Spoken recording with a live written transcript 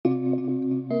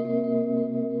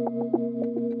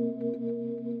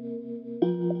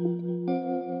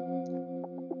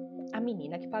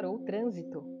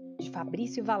Trânsito, de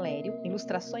Fabrício Valério,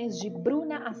 ilustrações de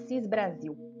Bruna Assis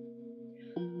Brasil.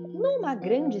 Numa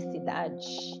grande cidade,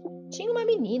 tinha uma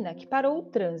menina que parou o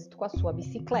trânsito com a sua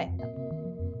bicicleta.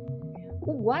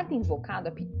 O guarda invocado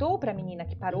apitou para a menina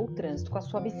que parou o trânsito com a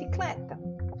sua bicicleta.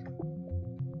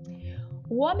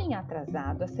 O homem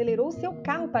atrasado acelerou seu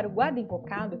carro para o guarda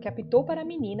invocado que apitou para a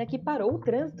menina que parou o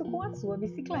trânsito com a sua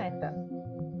bicicleta.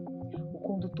 O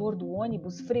condutor do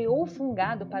ônibus freou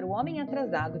fungado para o homem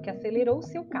atrasado que acelerou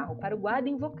seu carro para o guarda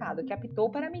invocado que apitou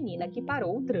para a menina que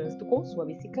parou o trânsito com sua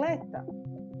bicicleta.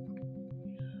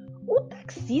 O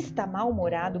taxista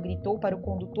mal-humorado gritou para o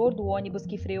condutor do ônibus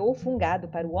que freou fungado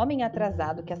para o homem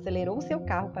atrasado que acelerou seu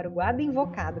carro para o guarda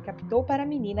invocado que apitou para a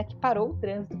menina que parou o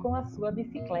trânsito com a sua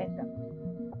bicicleta.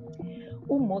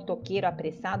 O motoqueiro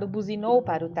apressado buzinou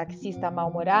para o taxista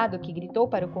mal-humorado que gritou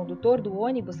para o condutor do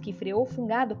ônibus que freou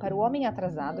fungado para o homem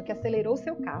atrasado que acelerou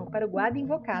seu carro para o guarda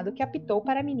invocado que apitou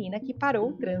para a menina que parou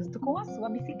o trânsito com a sua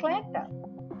bicicleta.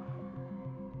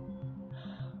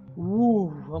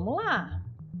 Vamos lá!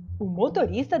 O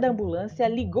motorista da ambulância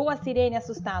ligou a sirene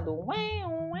assustado.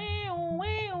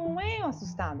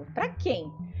 Assustado. Para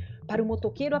quem? Para o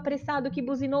motoqueiro apressado que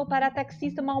buzinou para a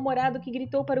taxista mal-humorado que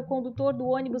gritou para o condutor do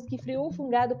ônibus que freou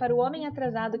fungado para o homem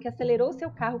atrasado que acelerou seu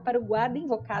carro para o guarda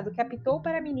invocado que apitou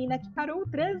para a menina que parou o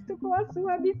trânsito com a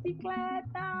sua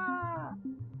bicicleta.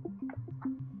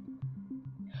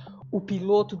 O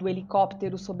piloto do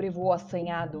helicóptero sobrevoou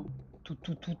assanhado.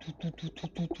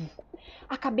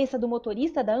 A cabeça do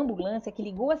motorista da ambulância que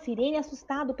ligou a sirene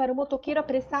assustado para o motoqueiro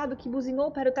apressado que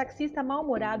buzinou para o taxista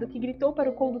mal-humorado que gritou para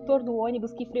o condutor do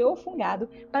ônibus que freou fungado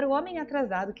para o homem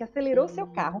atrasado que acelerou seu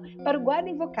carro para o guarda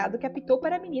invocado que apitou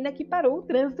para a menina que parou o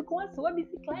trânsito com a sua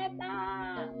bicicleta.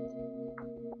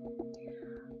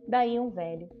 Daí um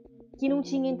velho, que não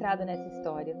tinha entrado nessa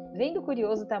história, vendo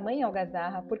curioso tamanha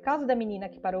algazarra por causa da menina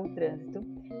que parou o trânsito,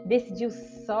 decidiu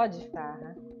só de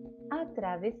farra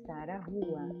atravessar a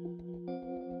rua.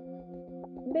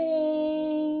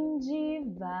 Bem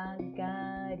devagarinho.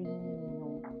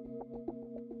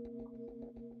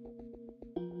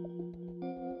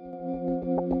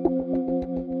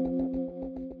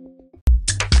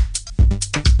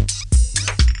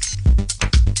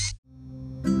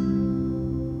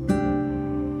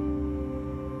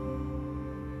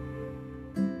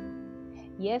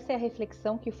 E essa é a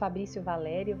reflexão que o Fabrício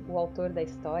Valério, o autor da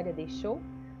história, deixou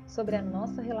sobre a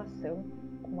nossa relação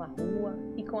com a rua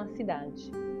e com a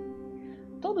cidade.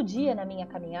 Todo dia na minha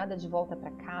caminhada de volta para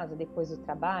casa depois do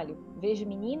trabalho, vejo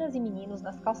meninas e meninos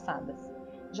nas calçadas.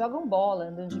 Jogam bola,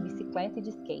 andam de bicicleta e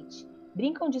de skate,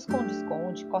 brincam de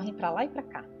esconde-esconde, correm para lá e para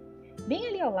cá. Bem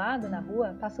ali ao lado, na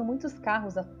rua, passam muitos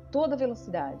carros a toda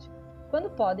velocidade. Quando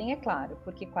podem, é claro,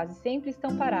 porque quase sempre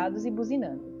estão parados e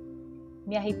buzinando.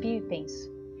 Me arrepio e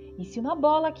penso, e se uma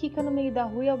bola quica no meio da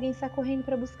rua e alguém sai correndo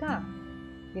para buscar?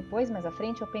 Depois, mais à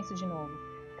frente, eu penso de novo,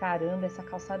 caramba, essa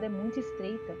calçada é muito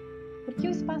estreita. Por que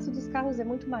o espaço dos carros é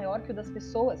muito maior que o das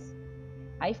pessoas?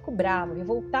 Aí fico bravo,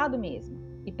 revoltado mesmo.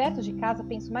 E perto de casa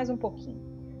penso mais um pouquinho.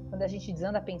 Quando a gente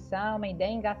desanda a pensar, uma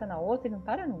ideia engata na outra e não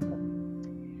para nunca.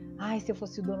 Ai, se eu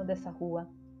fosse o dono dessa rua.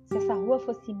 Se essa rua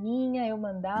fosse minha, eu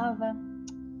mandava...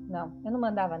 Não, eu não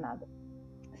mandava nada.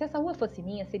 Se essa rua fosse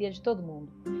minha, seria de todo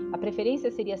mundo. A preferência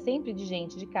seria sempre de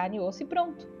gente de carne e osso e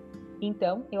pronto.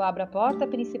 Então, eu abro a porta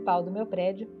principal do meu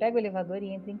prédio, pego o elevador e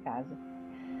entro em casa.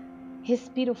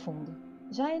 Respiro fundo.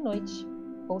 Já é noite.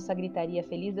 Ouço a gritaria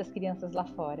feliz das crianças lá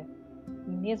fora.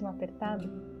 E mesmo apertado,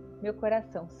 meu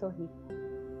coração sorri.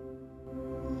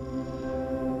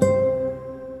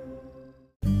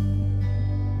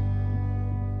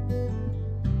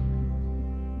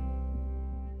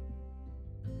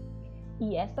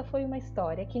 E essa foi uma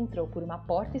história que entrou por uma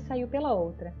porta e saiu pela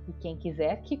outra. E quem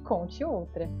quiser que conte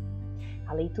outra.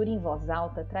 A leitura em voz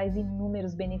alta traz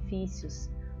inúmeros benefícios,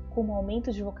 como o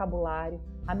aumento de vocabulário,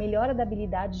 a melhora da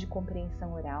habilidade de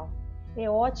compreensão oral. É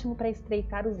ótimo para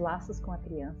estreitar os laços com a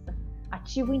criança,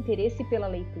 ativa o interesse pela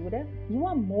leitura e o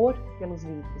amor pelos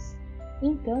livros.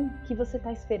 Então, o que você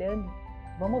está esperando?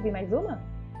 Vamos ouvir mais uma?